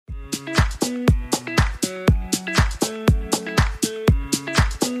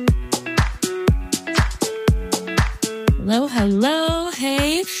hello.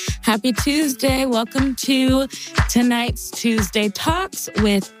 Hey, happy Tuesday. Welcome to tonight's Tuesday Talks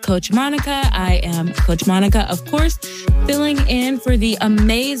with Coach Monica. I am Coach Monica, of course, filling in for the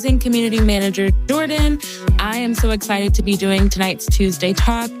amazing community manager, Jordan. I am so excited to be doing tonight's Tuesday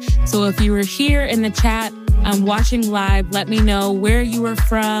Talk. So if you were here in the chat, watching live, let me know where you are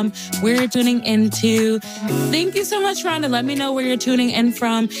from, where you're tuning into. Thank you so much, Rhonda. Let me know where you're tuning in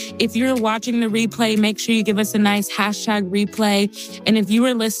from. If you're watching the replay, make sure you give us a nice hashtag replay. And if you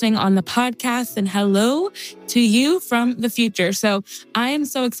are listening on the podcast, then hello to you from the future. So I am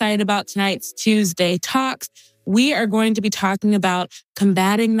so excited about tonight's Tuesday Talks. We are going to be talking about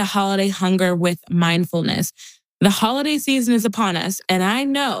combating the holiday hunger with mindfulness. The holiday season is upon us, and I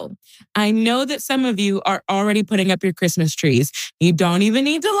know that some of you are already putting up your Christmas trees. You don't even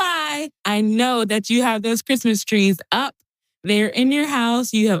need to lie. I know that you have those Christmas trees up. They're in your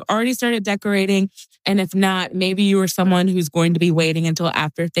house. You have already started decorating. And if not, maybe you are someone who's going to be waiting until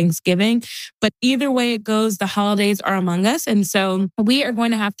after Thanksgiving. But either way it goes, the holidays are among us. And so we are going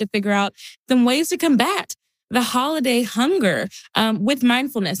to have to figure out some ways to combat the holiday hunger with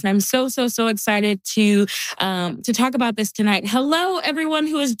mindfulness. And I'm so excited to talk about this tonight. Hello, everyone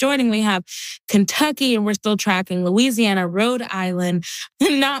who is joining. We have Kentucky, and we're still tracking Louisiana, Rhode Island.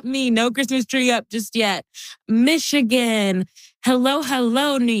 Not me, no Christmas tree up just yet. Michigan.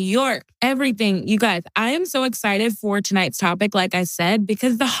 Hello, New York, everything. You guys, I am so excited for tonight's topic, like I said,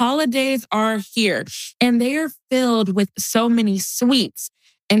 because the holidays are here and they are filled with so many sweets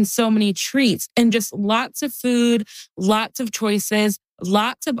and so many treats and just lots of food, lots of choices,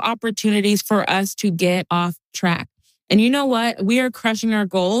 lots of opportunities for us to get off track. And you know what? We are crushing our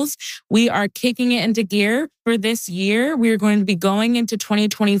goals. We are kicking it into gear for this year. We are going to be going into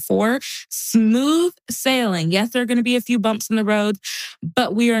 2024 smooth sailing. Yes, there are going to be a few bumps in the road,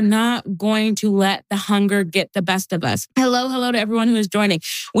 but we are not going to let the hunger get the best of us. Hello to everyone who is joining.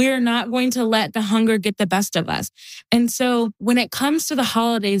 We are not going to let the hunger get the best of us. And so when it comes to the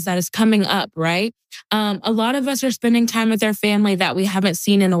holidays that is coming up, right? A lot of us are spending time with our family that we haven't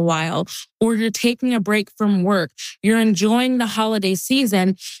seen in a while, or you're taking a break from work. You're enjoying the holiday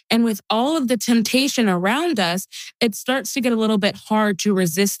season. And with all of the temptation around us, it starts to get a little bit hard to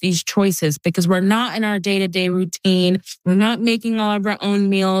resist these choices because we're not in our day-to-day routine. We're not making all of our own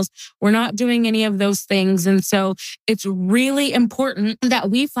meals. We're not doing any of those things. And so it's really important that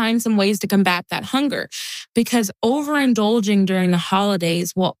we find some ways to combat that hunger, because overindulging during the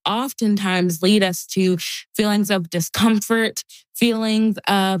holidays will oftentimes lead us to feelings of discomfort, feelings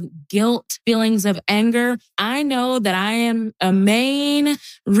of guilt, feelings of anger. I know that I am a main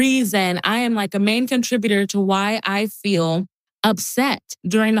contributor to why I feel upset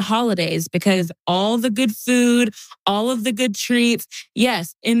during the holidays, because all the good food, all of the good treats.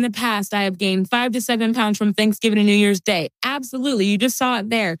 Yes, in the past, I have gained 5 to 7 pounds from Thanksgiving to New Year's Day. Absolutely. You just saw it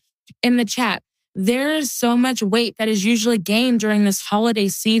there in the chat. There is so much weight that is usually gained during this holiday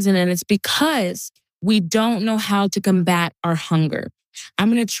season, and it's because we don't know how to combat our hunger.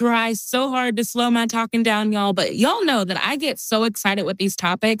 I'm going to try so hard to slow my talking down, y'all, but y'all know that I get so excited with these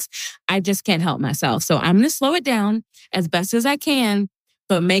topics, I just can't help myself. So I'm going to slow it down as best as I can,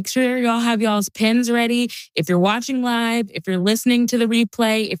 but make sure y'all have y'all's pens ready. If you're watching live, if you're listening to the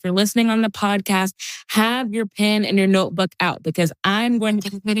replay, if you're listening on the podcast, have your pen and your notebook out, because I'm going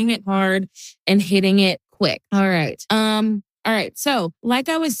to be hitting it hard and hitting it quick. All right. So like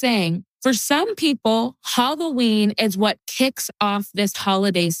I was saying, for some people, Halloween is what kicks off this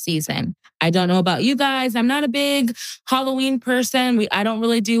holiday season. I don't know about you guys. I'm not a big Halloween person. I don't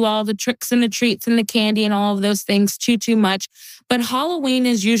really do all the tricks and the treats and the candy and all of those things too much. But Halloween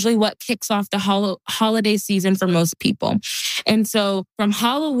is usually what kicks off the holiday season for most people. And so from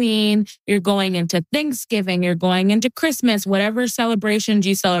Halloween, you're going into Thanksgiving, you're going into Christmas, whatever celebrations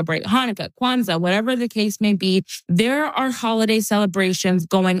you celebrate, Hanukkah, Kwanzaa, whatever the case may be, there are holiday celebrations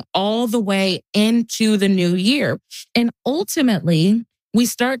going all the way into the new year. And ultimately, we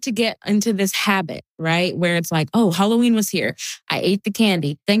start to get into this habit, right? Where it's like, oh, Halloween was here. I ate the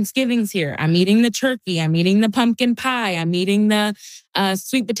candy. Thanksgiving's here. I'm eating the turkey. I'm eating the pumpkin pie. I'm eating the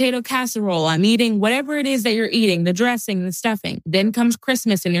sweet potato casserole. I'm eating whatever it is that you're eating, the dressing, the stuffing. Then comes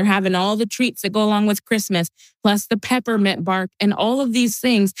Christmas and you're having all the treats that go along with Christmas, plus the peppermint bark and all of these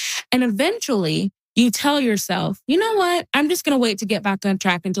things. And eventually, you tell yourself, you know what? I'm just going to wait to get back on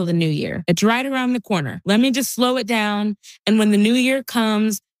track until the new year. It's right around the corner. Let me just slow it down. And when the new year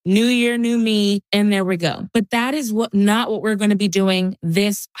comes, new year, new me, and there we go. But that is not what we're going to be doing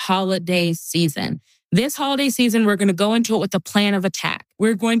this holiday season. This holiday season, we're going to go into it with a plan of attack.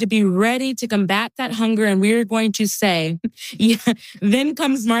 We're going to be ready to combat that hunger, and we're going to say, yeah, then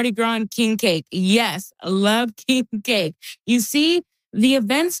comes Mardi Gras and King Cake. Yes, love King Cake. You see, the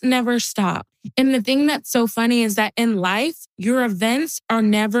events never stop. And the thing that's so funny is that in life, your events are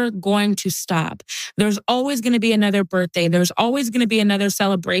never going to stop. There's always going to be another birthday. There's always going to be another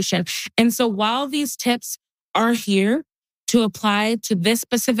celebration. And so while these tips are here to apply to this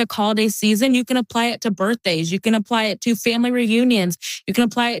specific holiday season, you can apply it to birthdays. You can apply it to family reunions. You can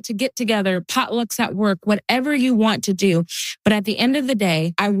apply it to get together, potlucks at work, whatever you want to do. But at the end of the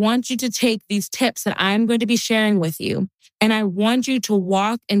day, I want you to take these tips that I'm going to be sharing with you, and I want you to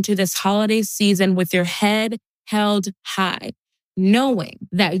walk into this holiday season with your head held high, knowing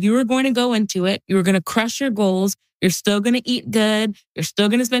that you are going to go into it. You're going to crush your goals. You're still going to eat good. You're still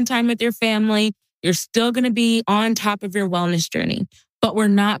going to spend time with your family. You're still going to be on top of your wellness journey, but we're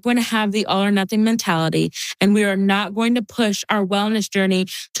not going to have the all or nothing mentality. And we are not going to push our wellness journey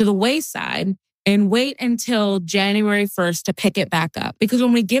to the wayside and wait until January 1st to pick it back up. Because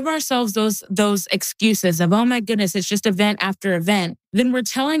when we give ourselves those excuses of, oh my goodness, it's just event after event, then we're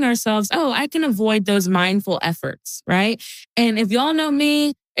telling ourselves, oh, I can avoid those mindful efforts, right? And if y'all know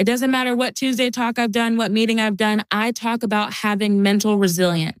me, it doesn't matter what Tuesday talk I've done, what meeting I've done, I talk about having mental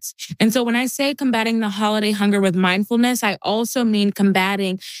resilience. And so when I say combating the holiday hunger with mindfulness, I also mean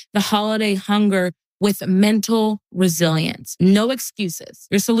combating the holiday hunger with mental resilience. No excuses.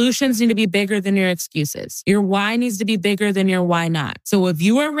 Your solutions need to be bigger than your excuses. Your why needs to be bigger than your why not. So if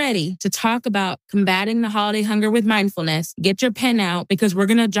you are ready to talk about combating the holiday hunger with mindfulness, get your pen out, because we're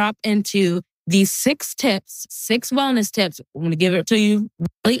going to drop into these 6 tips, 6 wellness tips. I'm going to give it to you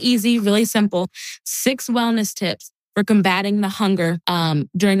really easy, really simple. 6 wellness tips for combating the hunger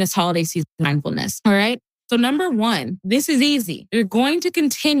during this holiday season mindfulness. All right. So number 1, this is easy. You're going to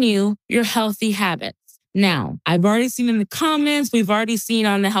continue your healthy habits. Now, I've already seen in the comments, we've already seen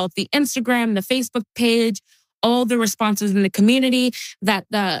on the Healthy Instagram, the Facebook page, all the responses in the community that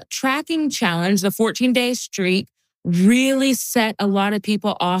the tracking challenge, the 14-day streak, really set a lot of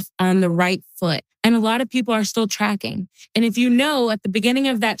people off on the right foot. And a lot of people are still tracking. And if you know, at the beginning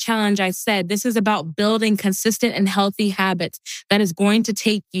of that challenge, I said, this is about building consistent and healthy habits that is going to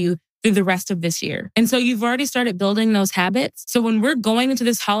take you through the rest of this year. And so you've already started building those habits. So when we're going into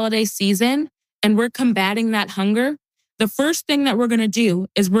this holiday season and we're combating that hunger, the first thing that we're going to do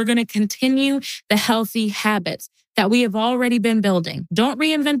is we're going to continue the healthy habits that we have already been building. Don't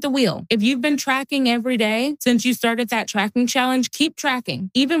reinvent the wheel. If you've been tracking every day since you started that tracking challenge, keep tracking.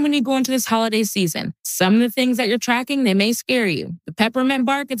 Even when you go into this holiday season, some of the things that you're tracking, they may scare you. The peppermint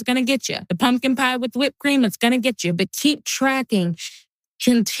bark, it's going to get you. The pumpkin pie with whipped cream, it's going to get you. But keep tracking.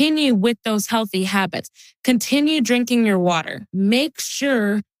 Continue with those healthy habits. Continue drinking your water. Make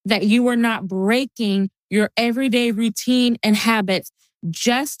sure that you are not breaking your everyday routine and habits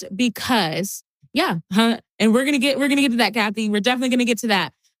just because, and we're gonna get to that, Kathy. We're definitely gonna get to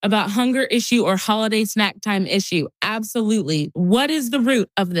that about hunger issue or holiday snack time issue. Absolutely. What is the root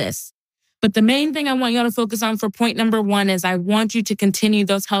of this? But the main thing I want y'all to focus on for point number 1 is I want you to continue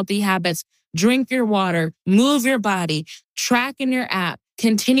those healthy habits. Drink your water, move your body, track in your app,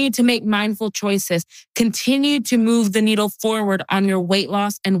 continue to make mindful choices, continue to move the needle forward on your weight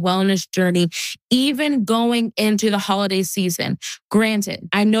loss and wellness journey, even going into the holiday season. Granted,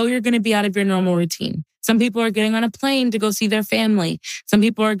 I know you're going to be out of your normal routine. Some people are getting on a plane to go see their family. Some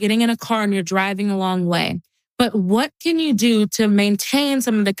people are getting in a car and you're driving a long way. But what can you do to maintain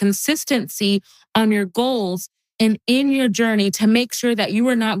some of the consistency on your goals and in your journey to make sure that you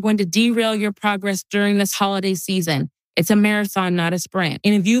are not going to derail your progress during this holiday season? It's a marathon, not a sprint.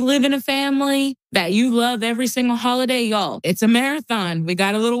 And if you live in a family that you love every single holiday, y'all, it's a marathon. We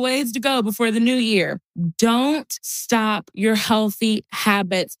got a little ways to go before the new year. Don't stop your healthy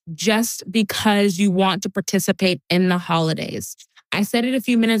habits just because you want to participate in the holidays. I said it a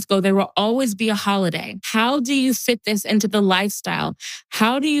few minutes ago, there will always be a holiday. How do you fit this into the lifestyle?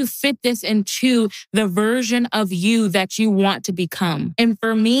 How do you fit this into the version of you that you want to become? And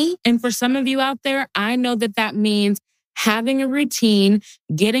for me, and for some of you out there, I know that that means having a routine,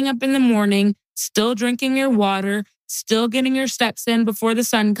 getting up in the morning, still drinking your water, still getting your steps in before the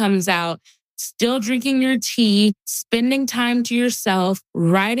sun comes out, still drinking your tea, spending time to yourself,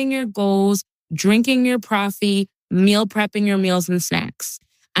 writing your goals, drinking your coffee, meal prepping your meals and snacks.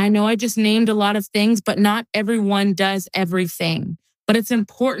 I know I just named a lot of things, but not everyone does everything. But it's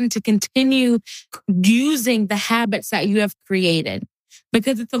important to continue using the habits that you have created,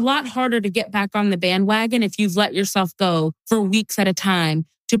 because it's a lot harder to get back on the bandwagon if you've let yourself go for weeks at a time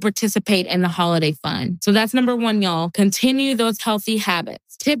to participate in the holiday fun. So that's number 1, y'all. Continue those healthy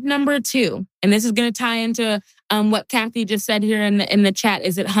habits. Tip number 2, and this is going to tie into what Kathy just said here in the chat.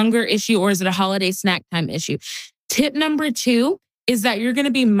 Is it hunger issue or is it a holiday snack time issue? Tip number 2 is that you're going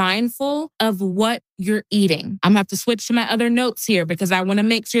to be mindful of what you're eating. I'm going to have to switch to my other notes here because I want to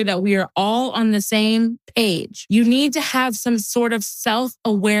make sure that we are all on the same page. You need to have some sort of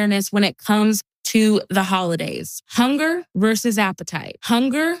self-awareness when it comes to the holidays. Hunger versus appetite.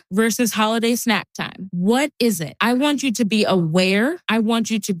 Hunger versus holiday snack time. What is it? I want you to be aware. I want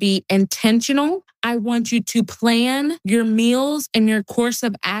you to be intentional. I want you to plan your meals and your course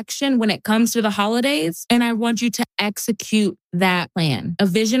of action when it comes to the holidays. And I want you to execute that plan. A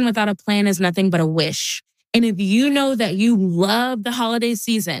vision without a plan is nothing but a wish. And if you know that you love the holiday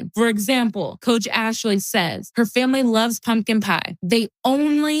season, for example, Coach Ashley says her family loves pumpkin pie. They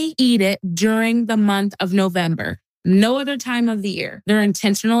only eat it during the month of November. No other time of the year. They're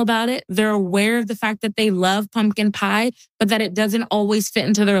intentional about it. They're aware of the fact that they love pumpkin pie, but that it doesn't always fit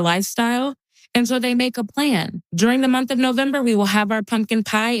into their lifestyle. And so they make a plan. During the month of November, we will have our pumpkin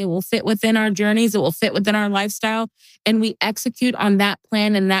pie. It will fit within our journeys. It will fit within our lifestyle. And we execute on that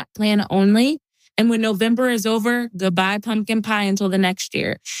plan and that plan only. And when November is over, goodbye pumpkin pie until the next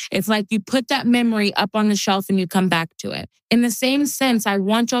year. It's like you put that memory up on the shelf and you come back to it. In the same sense, I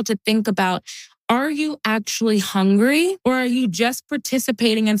want y'all to think about, are you actually hungry or are you just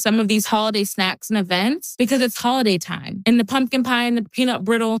participating in some of these holiday snacks and events because it's holiday time and the pumpkin pie and the peanut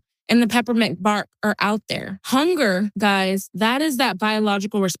brittle and the peppermint bark are out there? Hunger, guys, that is that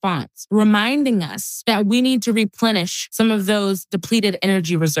biological response, reminding us that we need to replenish some of those depleted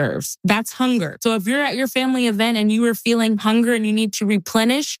energy reserves. That's hunger. So if you're at your family event and you are feeling hunger and you need to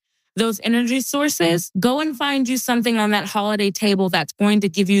replenish those energy sources, go and find you something on that holiday table that's going to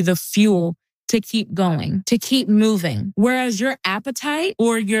give you the fuel to keep going, to keep moving. Whereas your appetite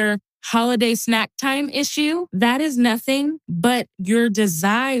or your holiday snack time issue, that is nothing but your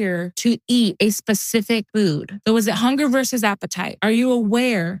desire to eat a specific food. So is it hunger versus appetite? Are you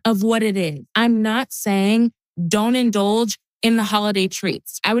aware of what it is? I'm not saying don't indulge in the holiday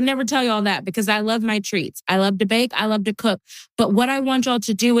treats. I would never tell you all that because I love my treats. I love to bake. I love to cook. But what I want y'all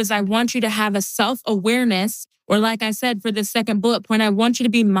to do is I want you to have a self-awareness. Or like I said, for the second bullet point, I want you to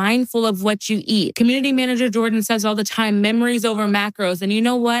be mindful of what you eat. Community manager Jordan says all the time, memories over macros. And you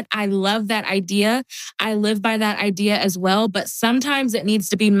know what? I love that idea. I live by that idea as well. But sometimes it needs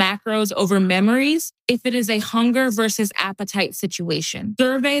to be macros over memories if it is a hunger versus appetite situation.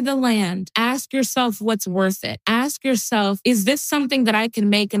 Survey the land. Ask yourself what's worth it. Ask yourself, is this something that I can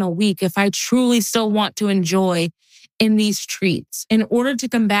make in a week if I truly still want to enjoy in these treats? In order to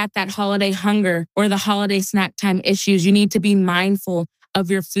combat that holiday hunger or the holiday snack time issues, you need to be mindful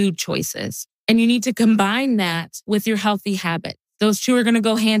of your food choices. And you need to combine that with your healthy habits. Those two are going to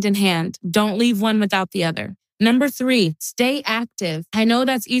go hand in hand. Don't leave one without the other. Number 3, stay active. I know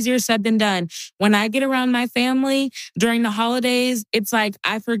that's easier said than done. When I get around my family during the holidays, it's like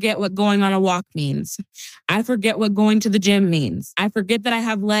I forget what going on a walk means. I forget what going to the gym means. I forget that I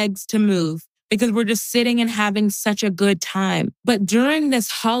have legs to move, because we're just sitting and having such a good time. But during this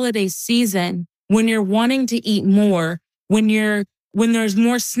holiday season, when you're wanting to eat more, when there's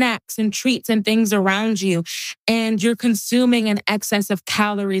more snacks and treats and things around you, and you're consuming an excess of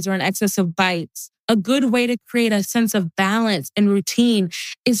calories or an excess of bites, a good way to create a sense of balance and routine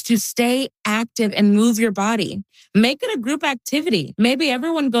is to stay active and move your body. Make it a group activity. Maybe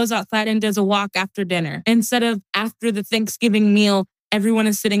everyone goes outside and does a walk after dinner instead of after the Thanksgiving meal. Everyone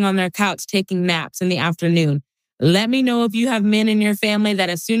is sitting on their couch taking naps in the afternoon. Let me know if you have men in your family that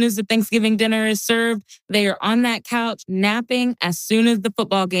as soon as the Thanksgiving dinner is served, they are on that couch napping as soon as the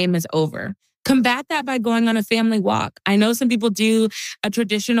football game is over. Combat that by going on a family walk. I know some people do a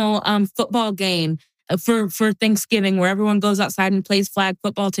traditional football game for Thanksgiving where everyone goes outside and plays flag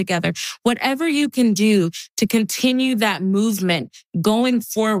football together. Whatever you can do to continue that movement going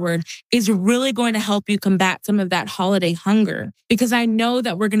forward is really going to help you combat some of that holiday hunger. Because I know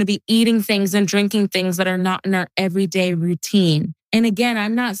that we're going to be eating things and drinking things that are not in our everyday routine. And again,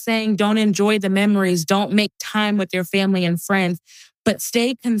 I'm not saying don't enjoy the memories, don't make time with your family and friends, but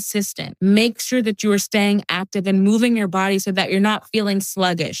stay consistent. Make sure that you are staying active and moving your body so that you're not feeling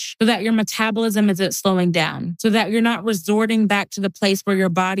sluggish, so that your metabolism isn't slowing down, so that you're not resorting back to the place where your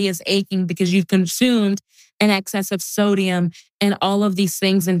body is aching because you've consumed an excess of sodium and all of these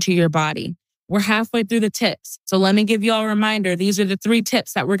things into your body. We're halfway through the tips. So let me give you all a reminder. These are the 3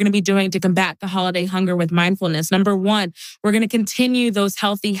 tips that we're going to be doing to combat the holiday hunger with mindfulness. Number 1, we're going to continue those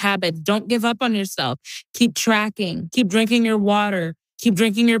healthy habits. Don't give up on yourself. Keep tracking. Keep drinking your water. Keep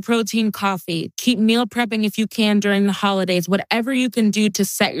drinking your protein coffee. Keep meal prepping if you can during the holidays. Whatever you can do to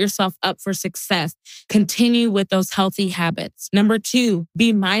set yourself up for success, continue with those healthy habits. Number 2,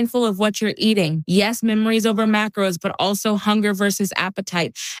 be mindful of what you're eating. Yes, memories over macros, but also hunger versus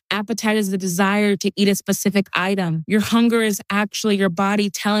appetite. Appetite is the desire to eat a specific item. Your hunger is actually your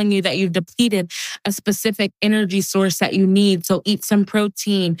body telling you that you've depleted a specific energy source that you need. So eat some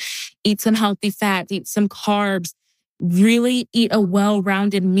protein, eat some healthy fat, eat some carbs. Really eat a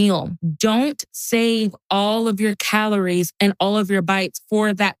well-rounded meal. Don't save all of your calories and all of your bites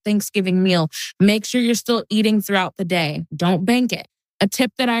for that Thanksgiving meal. Make sure you're still eating throughout the day. Don't bank it. A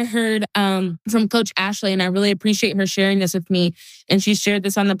tip that I heard from Coach Ashley, and I really appreciate her sharing this with me, and she shared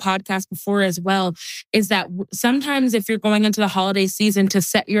this on the podcast before as well, is that sometimes if you're going into the holiday season, to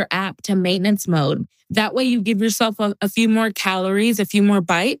set your app to maintenance mode. That way you give yourself a few more calories, a few more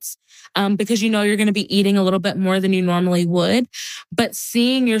bites, because you know you're going to be eating a little bit more than you normally would. But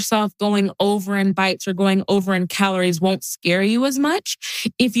seeing yourself going over in bites or going over in calories won't scare you as much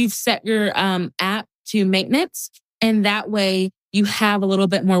if you've set your app to maintenance. And that way you have a little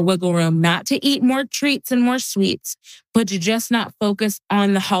bit more wiggle room, not to eat more treats and more sweets, but to just not focus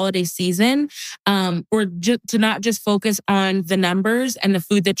on the holiday season, or to not just focus on the numbers and the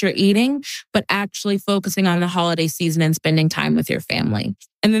food that you're eating, but actually focusing on the holiday season and spending time with your family.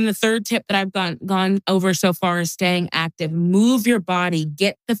 And then the third tip that I've gone over so far is staying active. Move your body,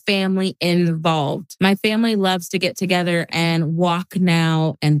 get the family involved. My family loves to get together and walk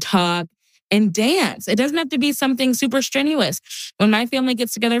now and talk and dance. It doesn't have to be something super strenuous. When my family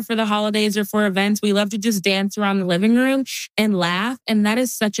gets together for the holidays or for events, we love to just dance around the living room and laugh. And that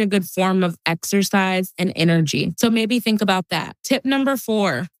is such a good form of exercise and energy. So maybe think about that. Tip number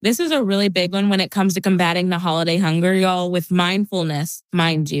 4. This is a really big one when it comes to combating the holiday hunger, y'all, with mindfulness,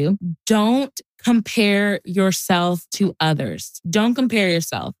 mind you. Don't compare yourself to others. Don't compare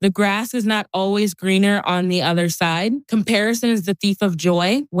yourself. The grass is not always greener on the other side. Comparison is the thief of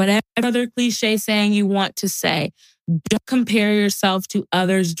joy. Whatever other cliche saying you want to say, don't compare yourself to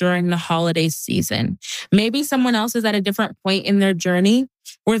others during the holiday season. Maybe someone else is at a different point in their journey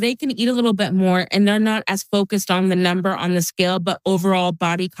where they can eat a little bit more and they're not as focused on the number on the scale, but overall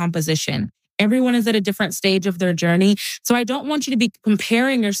body composition. Everyone is at a different stage of their journey. So I don't want you to be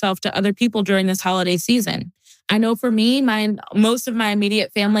comparing yourself to other people during this holiday season. I know for me, most of my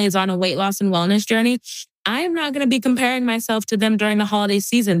immediate family is on a weight loss and wellness journey. I am not going to be comparing myself to them during the holiday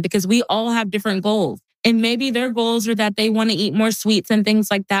season because we all have different goals. And maybe their goals are that they want to eat more sweets and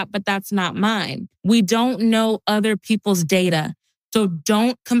things like that, but that's not mine. We don't know other people's data. So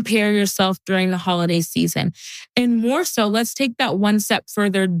don't compare yourself during the holiday season. And more so, let's take that one step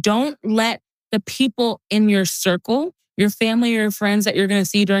further. Don't let the people in your circle, your family or your friends that you're going to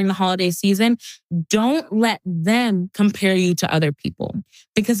see during the holiday season, don't let them compare you to other people.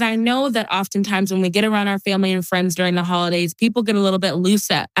 Because I know that oftentimes when we get around our family and friends during the holidays, people get a little bit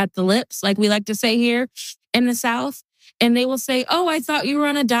loose at the lips, like we like to say here in the South. And they will say, oh, I thought you were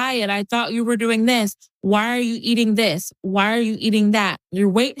on a diet. I thought you were doing this. Why are you eating this? Why are you eating that? Your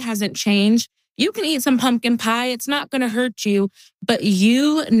weight hasn't changed. You can eat some pumpkin pie. It's not going to hurt you, but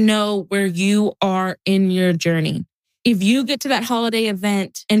you know where you are in your journey. If you get to that holiday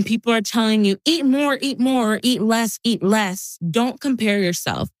event and people are telling you, eat more, or eat less, don't compare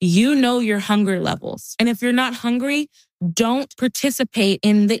yourself. You know your hunger levels. And if you're not hungry, don't participate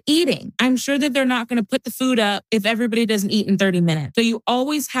in the eating. I'm sure that they're not going to put the food up if everybody doesn't eat in 30 minutes. So you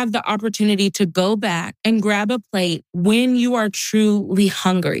always have the opportunity to go back and grab a plate when you are truly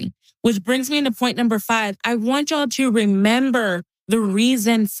hungry. Which brings me into point number 5. I want y'all to remember the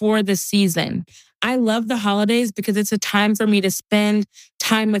reason for the season. I love the holidays because it's a time for me to spend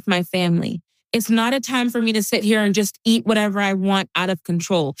time with my family. It's not a time for me to sit here and just eat whatever I want out of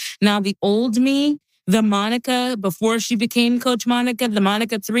control. Now, the old me, the Monica before she became Coach Monica, the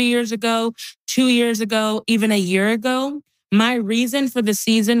Monica 3 years ago, 2 years ago, even a year ago, my reason for the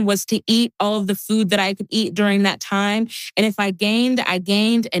season was to eat all of the food that I could eat during that time. And if I gained,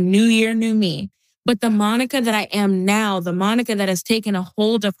 and new year, new me. But the Monica that I am now, the Monica that has taken a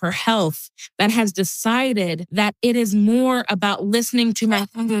hold of her health, that has decided that it is more about listening to my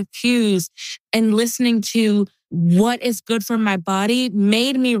hunger cues and listening to what is good for my body,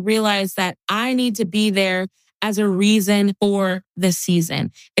 made me realize that I need to be there as a reason for the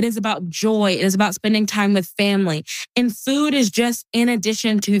season. It is about joy. It is about spending time with family. And food is just in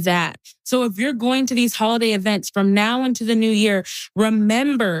addition to that. So if you're going to these holiday events from now into the new year,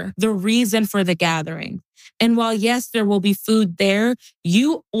 remember the reason for the gathering. And while, yes, there will be food there,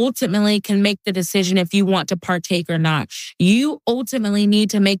 you ultimately can make the decision if you want to partake or not. You ultimately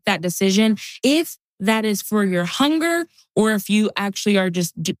need to make that decision if that is for your hunger, or if you actually are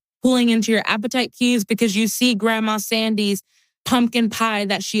just pulling into your appetite cues because you see Grandma Sandy's pumpkin pie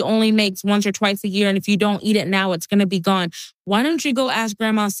that she only makes once or twice a year. And if you don't eat it now, it's going to be gone. Why don't you go ask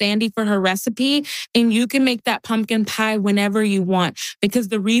Grandma Sandy for her recipe and you can make that pumpkin pie whenever you want? Because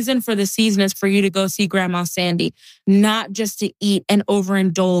the reason for the season is for you to go see Grandma Sandy, not just to eat and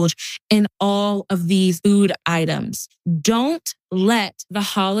overindulge in all of these food items. Don't let the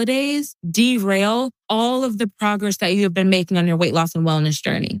holidays derail all of the progress that you have been making on your weight loss and wellness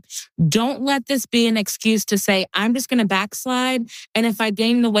journey. Don't let this be an excuse to say, I'm just going to backslide. And if I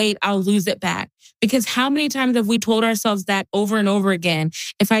gain the weight, I'll lose it back. Because how many times have we told ourselves that over and over again?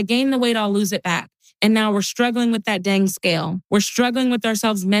 If I gain the weight, I'll lose it back. And now we're struggling with that dang scale. We're struggling with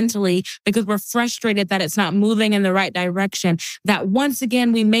ourselves mentally because we're frustrated that it's not moving in the right direction. That once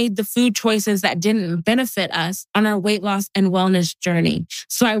again, we made the food choices that didn't benefit us on our weight loss and wellness journey.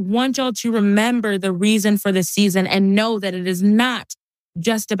 So I want y'all to remember the reason for the season and know that it is not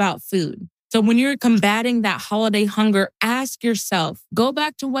just about food. So when you're combating that holiday hunger, ask yourself, go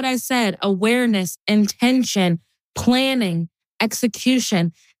back to what I said, awareness, intention, planning,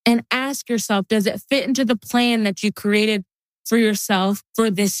 execution, and ask yourself, does it fit into the plan that you created for yourself for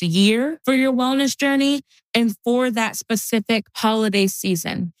this year, for your wellness journey, and for that specific holiday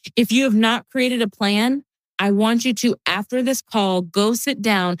season? If you have not created a plan, I want you to, after this call, go sit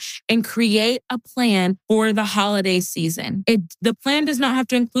down and create a plan for the holiday season. The plan does not have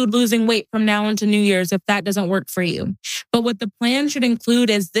to include losing weight from now into New Year's if that doesn't work for you. But what the plan should include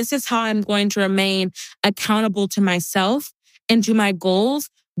is this is how I'm going to remain accountable to myself and to my goals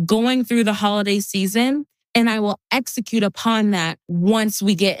going through the holiday season. And I will execute upon that once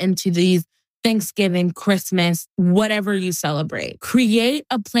we get into these Thanksgiving, Christmas, whatever you celebrate. Create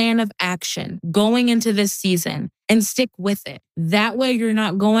a plan of action going into this season and stick with it. That way you're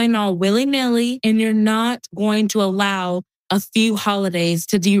not going all willy-nilly and you're not going to allow a few holidays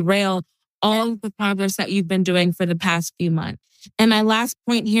to derail all of the progress that you've been doing for the past few months. And my last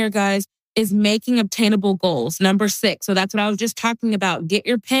point here, guys, is making obtainable goals. Number 6. So that's what I was just talking about. Get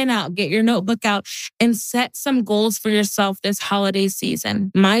your pen out, get your notebook out, and set some goals for yourself this holiday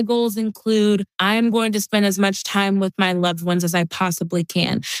season. My goals include, I am going to spend as much time with my loved ones as I possibly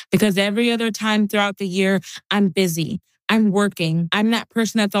can, because every other time throughout the year, I'm busy. I'm working. I'm that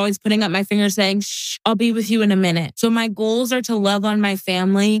person that's always putting up my finger saying, shh, I'll be with you in a minute. So my goals are to love on my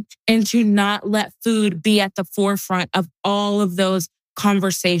family and to not let food be at the forefront of all of those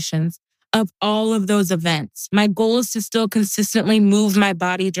conversations, of all of those events. My goal is to still consistently move my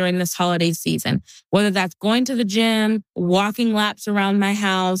body during this holiday season, whether that's going to the gym, walking laps around my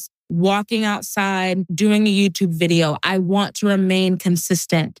house, walking outside, doing a YouTube video. I want to remain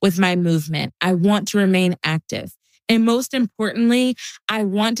consistent with my movement. I want to remain active. And most importantly, I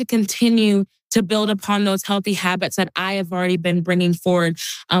want to continue to build upon those healthy habits that I have already been bringing forward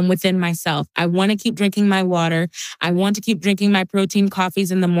within myself. I want to keep drinking my water. I want to keep drinking my protein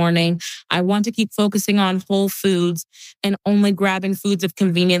coffees in the morning. I want to keep focusing on whole foods and only grabbing foods of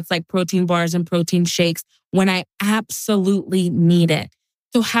convenience like protein bars and protein shakes when I absolutely need it.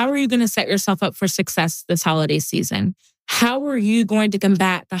 So how are you going to set yourself up for success this holiday season? How are you going to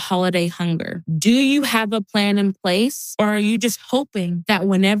combat the holiday hunger? Do you have a plan in place, or are you just hoping that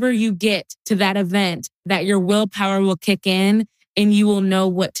whenever you get to that event, that your willpower will kick in and you will know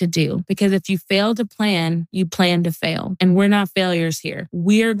what to do? Because if you fail to plan, you plan to fail. And we're not failures here.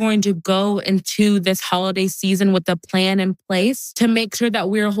 We are going to go into this holiday season with a plan in place to make sure that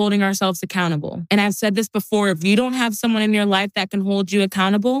we're holding ourselves accountable. And I've said this before, if you don't have someone in your life that can hold you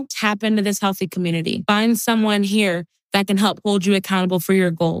accountable, tap into this healthy community. Find someone here that can help hold you accountable for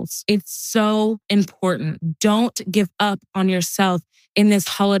your goals. It's so important. Don't give up on yourself in this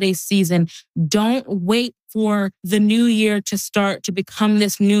holiday season. Don't wait for the new year to start to become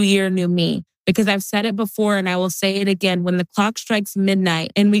this new year, new me. Because I've said it before and I will say it again, when the clock strikes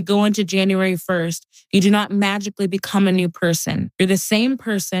midnight and we go into January 1st, you do not magically become a new person. You're the same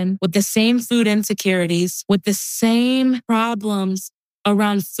person with the same food insecurities, with the same problems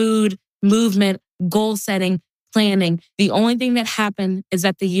around food, movement, goal setting, planning. The only thing that happened is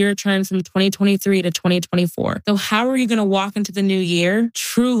that the year turns from 2023 to 2024. So how are you going to walk into the new year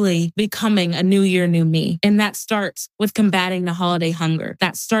truly becoming a new year, new me? And that starts with combating the holiday hunger.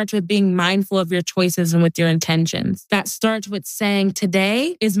 That starts with being mindful of your choices and with your intentions. That starts with saying,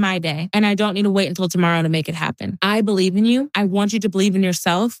 today is my day and I don't need to wait until tomorrow to make it happen. I believe in you. I want you to believe in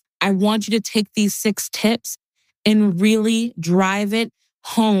yourself. I want you to take these 6 tips and really drive it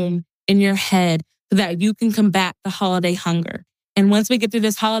home in your head so that you can combat the holiday hunger. And once we get through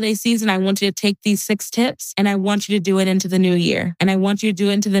this holiday season, I want you to take these 6 tips and I want you to do it into the new year. And I want you to do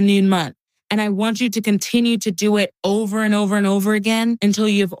it into the new month. And I want you to continue to do it over and over and over again until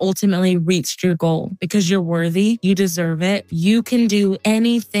you've ultimately reached your goal, because you're worthy. You deserve it. You can do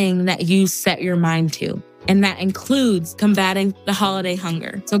anything that you set your mind to. And that includes combating the holiday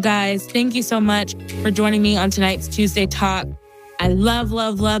hunger. So guys, thank you so much for joining me on tonight's Tuesday Talk. I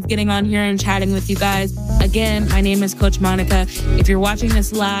love getting on here and chatting with you guys. Again, my name is Coach Monica. If you're watching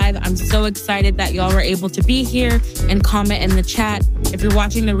this live, I'm so excited that y'all were able to be here and comment in the chat. If you're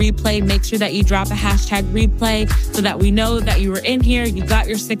watching the replay, make sure that you drop a hashtag replay so that we know that you were in here, you got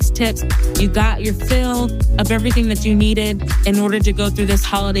your 6 tips, you got your fill of everything that you needed in order to go through this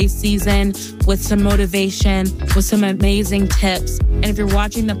holiday season with some motivation, with some amazing tips. And if you're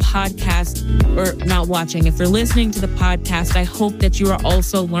watching the podcast, or not watching, if you're listening to the podcast, I hope that you are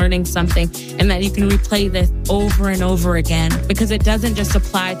also learning something and that you can replay this over and over again, because it doesn't just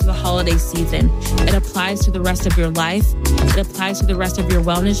apply to the holiday season. It applies to the rest of your life. It applies to the rest of your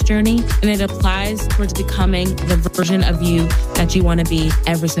wellness journey, and it applies towards becoming the version of you that you want to be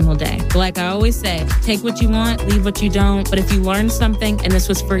every single day. Like I always say, take what you want, leave what you don't. But if you learned something and this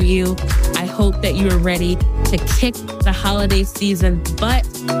was for you, I hope that you are ready to kick the holiday season butt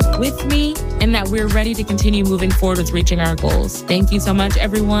with me, and that we're ready to continue moving forward with reaching our goals. Thank you so much,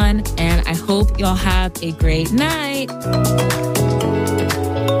 everyone, and I hope y'all have a great night.